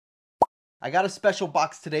I got a special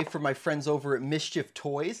box today for my friends over at Mischief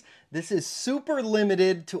Toys. This is super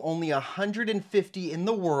limited to only 150 in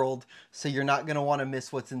the world, so you're not going to want to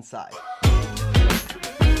miss what's inside.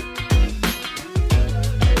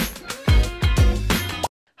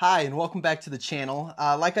 Hi, and welcome back to the channel.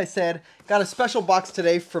 Like I said, got a special box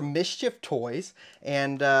today from Mischief Toys,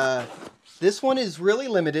 and this one is really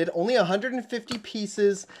limited, only 150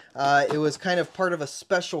 pieces. It was kind of part of a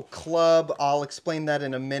special club. I'll explain that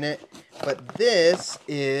in a minute. But this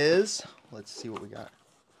is, let's see what we got.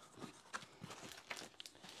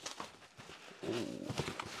 Ooh.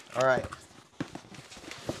 All right.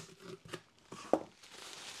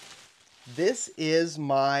 This is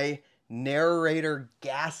my Narrator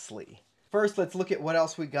Gastley. First, let's look at what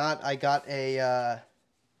else we got. I got a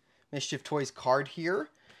Mischief Toys card here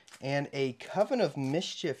and a Coven of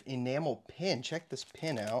Mischief enamel pin. Check this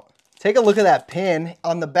pin out. Take a look at that pin.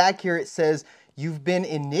 On the back here it says, "You've been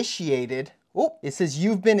initiated." Oh, it says,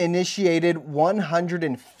 "You've been initiated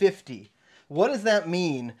 150. What does that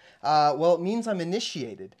mean? Well, it means I'm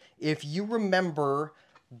initiated. If you remember,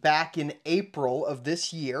 back in April of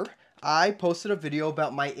this year, I posted a video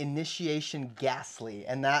about my initiation Gastley,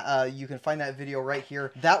 and that you can find that video right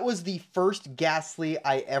here. That was the first Gastley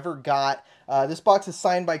I ever got. This box is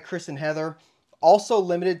signed by Chris and Heather, also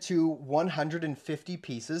limited to 150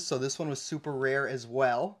 pieces, so this one was super rare as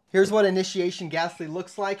well. Here's what initiation Gastley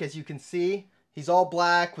looks like. As you can see, he's all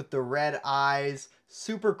black with the red eyes,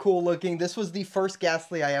 super cool looking. This was the first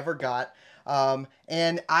Gastley I ever got,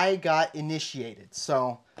 and I got initiated.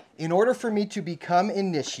 So in order for me to become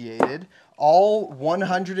initiated, all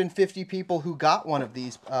 150 people who got one of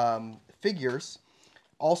these figures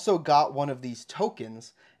also got one of these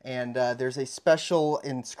tokens. And there's a special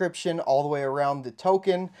inscription all the way around the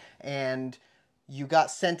token. And you got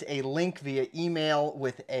sent a link via email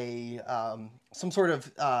with a some sort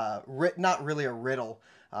of, not really a riddle,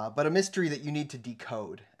 but a mystery that you need to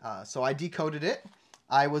decode. So I decoded it.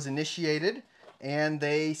 I was initiated, and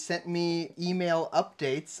they sent me email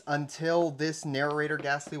updates until this Narrator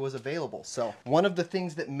Gastley was available. So one of the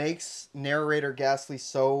things that makes Narrator Gastley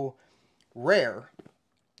so rare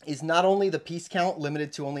is not only the piece count,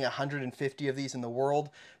 limited to only 150 of these in the world,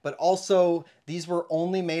 but also these were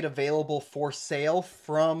only made available for sale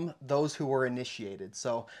from those who were initiated.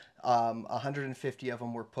 So 150 of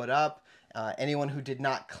them were put up. Anyone who did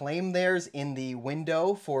not claim theirs in the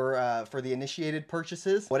window for the initiated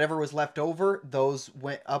purchases, whatever was left over, those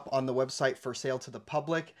went up on the website for sale to the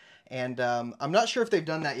public. And I'm not sure if they've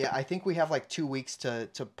done that yet. I think we have like 2 weeks to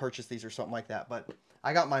purchase these or something like that, but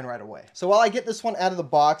I got mine right away. So while I get this one out of the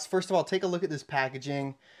box, first of all, take a look at this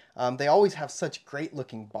packaging. They always have such great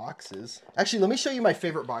looking boxes. Actually, let me show you my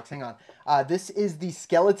favorite box. Hang on. This is the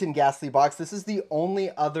Skeleton Gastley box. This is the only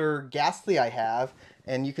other Gastley I have.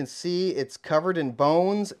 And you can see it's covered in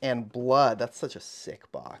bones and blood. That's such a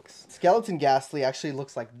sick box. Skeleton Gastley actually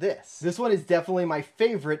looks like this. This one is definitely my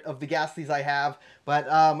favorite of the Gastleys I have.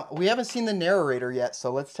 But we haven't seen the Narrator yet,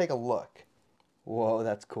 so let's take a look. Whoa,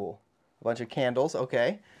 that's cool. A bunch of candles,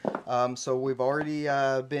 okay. So we've already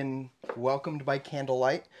been welcomed by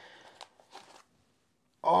candlelight.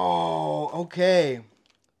 Oh, okay.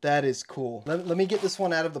 That is cool. Let me get this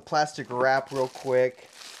one out of the plastic wrap real quick.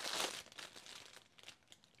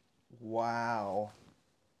 Wow.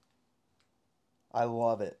 I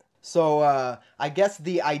love it. So I guess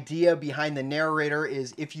the idea behind the Narrator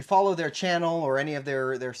is if you follow their channel or any of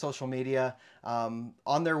their social media,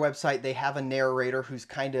 on their website they have a narrator who's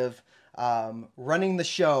kind of running the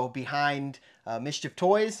show behind Mischief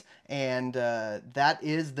Toys, and that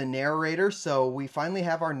is the Narrator. So we finally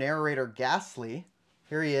have our Narrator Gastley.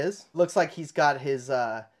 Here he is. Looks like he's got his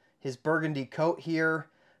burgundy coat here.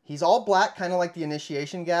 He's all black, kind of like the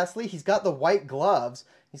initiation Gastley. He's got the white gloves.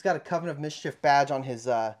 He's got a Coven of Mischief badge on his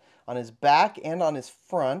back and on his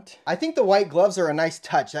front. I think the white gloves are a nice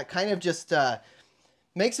touch. That kind of just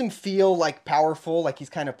makes him feel like powerful, like he's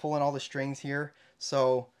kind of pulling all the strings here.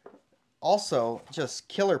 So also, just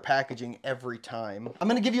killer packaging every time. I'm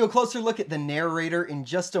going to give you a closer look at the Narrator in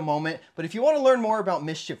just a moment, but if you want to learn more about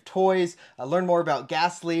Mischief Toys, learn more about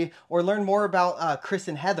Gastley, or learn more about Chris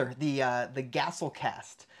and Heather, the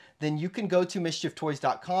Gastelcast, then you can go to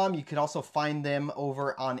mischieftoys.com. You can also find them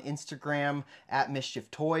over on Instagram at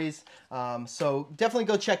Mischief Toys. So definitely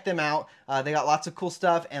go check them out. They got lots of cool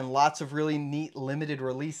stuff and lots of really neat limited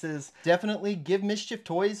releases. Definitely give Mischief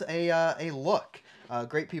Toys a look.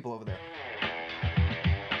 Great people over there.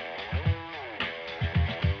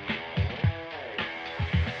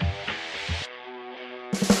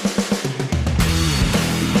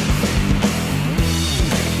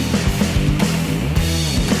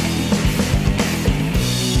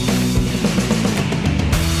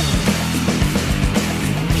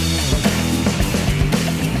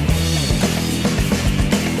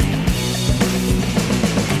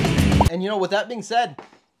 with that being said,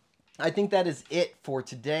 I think that is it for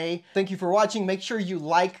today. Thank you for watching. Make sure you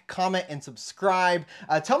like, comment, and subscribe.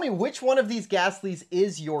 Tell me which one of these Gastleys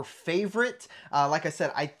is your favorite. Like I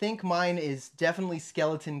said, I think mine is definitely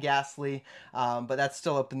Skeleton Gastley, but that's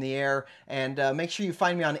still up in the air. And make sure you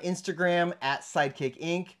find me on Instagram at Sidekick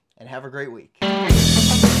Ink, and have a great week.